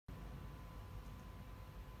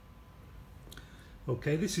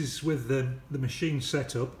Okay, this is with the machine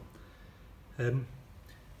set up.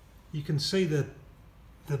 You can see the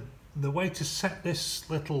way to set this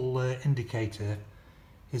little indicator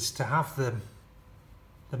is to have the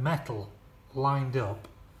metal lined up.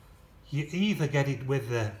 You either get it with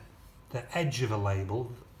the edge of a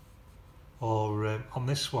label, or on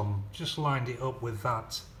this one just lined it up with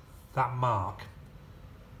that mark,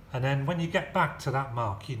 and then when you get back to that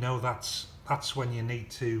mark, you know that's when you need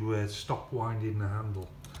to stop winding the handle.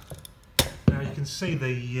 Now you can see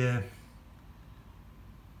the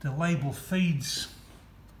label feeds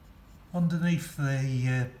underneath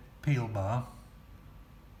the peel bar,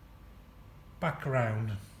 back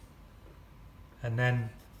around, and then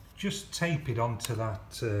just tape it onto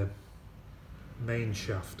that main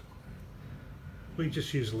shaft. We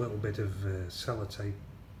just use a little bit of sellotape,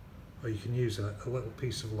 or you can use a little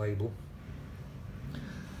piece of label.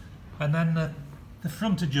 And then the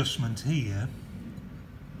front adjustment here,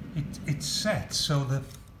 it's set so that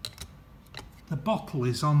the bottle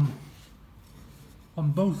is on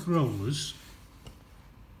both rollers,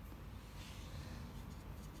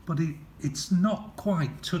 but it's not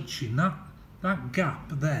quite touching. That gap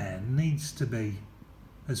there needs to be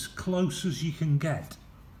as close as you can get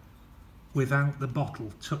without the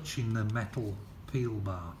bottle touching the metal peel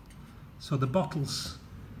bar. So the bottle's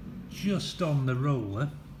just on the roller,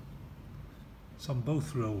 it's on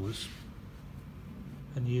both rollers,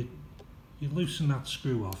 and you loosen that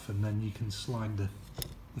screw off, and then you can slide the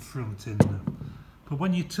front in there. But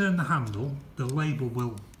when you turn the handle, the label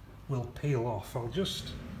will peel off. I'll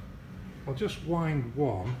just wind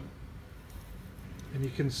one, and you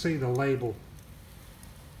can see the label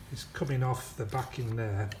is coming off the backing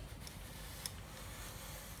there.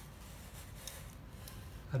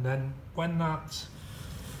 And then when that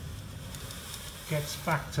gets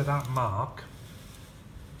back to that mark,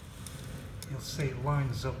 you'll see it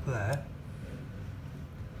lines up there.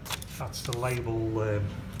 That's the label,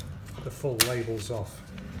 the full label's off.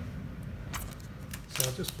 So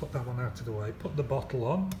I'll just put that one out of the way, put the bottle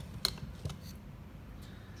on,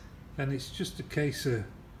 and it's just a case of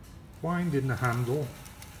winding the handle,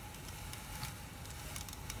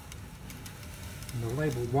 and the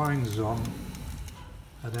label winds on,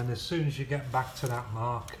 and then as soon as you get back to that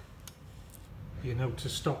mark, you know to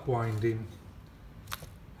stop winding,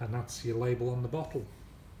 and that's your label on the bottle.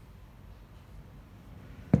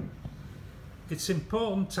 It's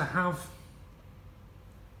important to have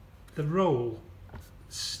the roll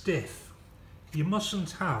stiff. You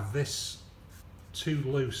mustn't have this too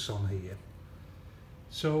loose on here.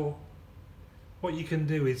 So what you can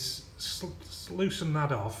do is loosen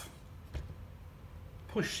that off,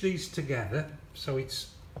 push these together so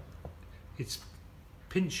it's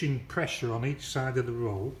pinching pressure on each side of the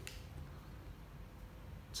roll.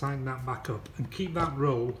 Tighten that back up and keep that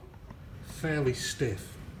roll fairly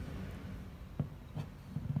stiff,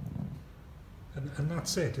 and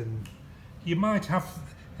that's it. And you might have,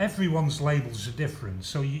 everyone's labels are different,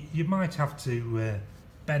 so you might have to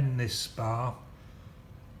bend this bar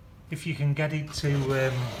if you can get it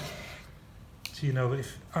to you know,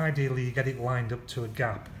 if ideally you get it lined up to a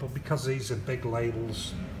gap, but because these are big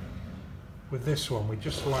labels, with this one we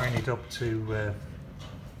just line it up to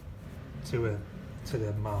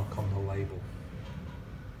the mark on the label.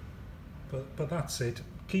 But that's it.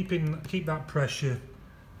 Keep that pressure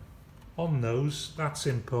on those, that's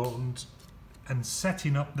important, and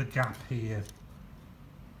setting up the gap here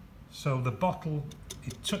so the bottle,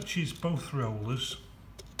 it touches both rollers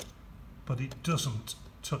but it doesn't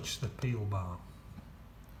touch the peel bar.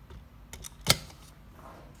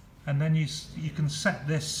 And then you can set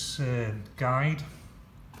this guide.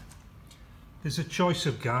 There's a choice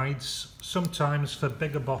of guides. Sometimes for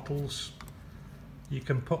bigger bottles you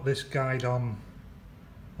can put this guide on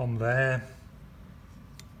there,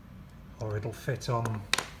 or it'll fit on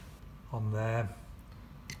there,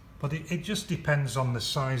 but it just depends on the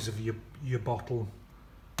size of your bottle,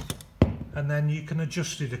 and then you can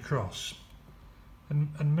adjust it across,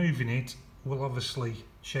 and moving it will obviously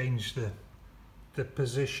change the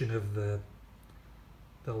position of the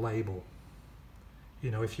label.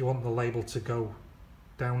 You know, if you want the label to go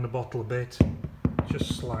down the bottle a bit,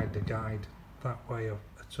 just slide the guide that way a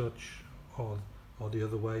touch, or the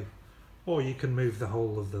other way, or you can move the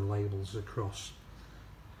whole of the labels across.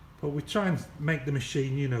 But we try and make the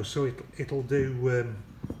machine, you know, so it'll do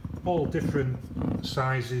all different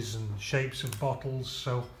sizes and shapes of bottles,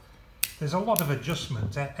 so there's a lot of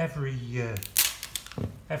adjustment.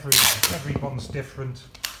 Everyone's different.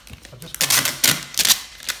 I'm just going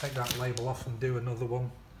to take that label off and do another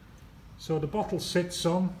one. So the bottle sits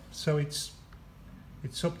on, so it's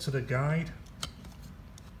up to the guide.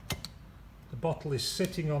 bottle is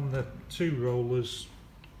sitting on the 2 rollers,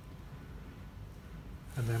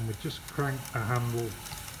 and then we just crank the handle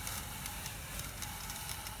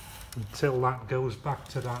until that goes back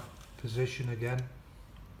to that position again,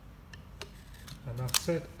 and that's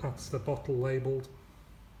it. That's the bottle labelled.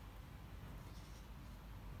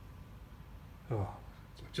 Oh,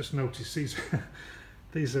 I just noticed these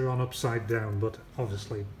these are on upside down, but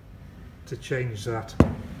obviously to change that we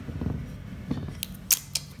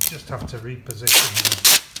just have to reposition them.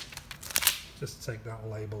 Just take that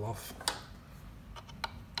label off.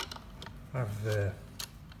 I've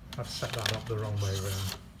set that up the wrong way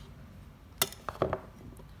around.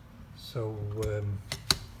 So you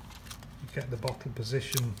get the bottle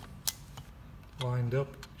position lined up,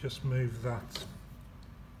 just move that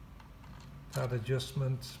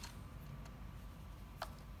adjustment.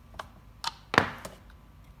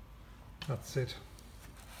 That's it.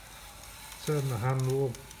 Turn the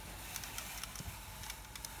handle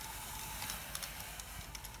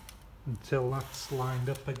until that's lined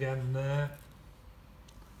up again there,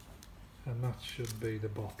 and that should be the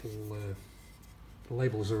bottle. The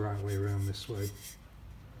labels are right way around this way.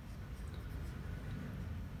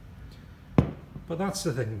 But that's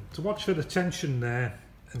the thing, to watch for the tension there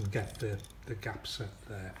and get the gap set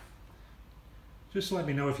there. Just let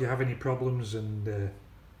me know if you have any problems, and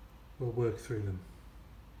we'll work through them.